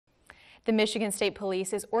The Michigan State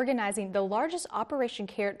Police is organizing the largest Operation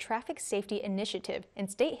C.A.R.E traffic safety initiative in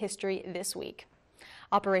state history this week.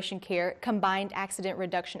 Operation C.A.R.E Combined Accident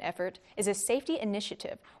Reduction Effort is a safety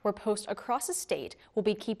initiative where posts across the state will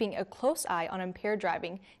be keeping a close eye on impaired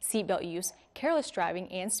driving, seatbelt use, careless driving,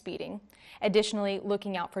 and speeding. Additionally,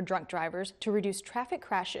 looking out for drunk drivers to reduce traffic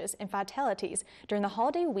crashes and fatalities during the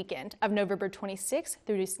holiday weekend of November 26th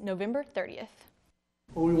through November 30th.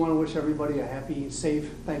 Well, we want to wish everybody a happy, safe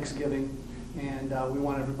Thanksgiving, and we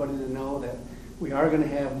want everybody to know that we are going to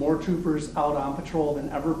have more troopers out on patrol than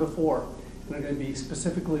ever before. And they're going to be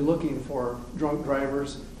specifically looking for drunk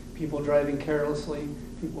drivers, people driving carelessly,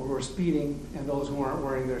 people who are speeding, and those who aren't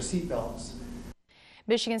wearing their seat belts.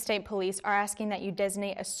 Michigan State Police are asking that you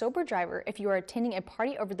designate a sober driver if you are attending a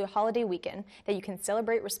party over the holiday weekend that you can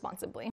celebrate responsibly.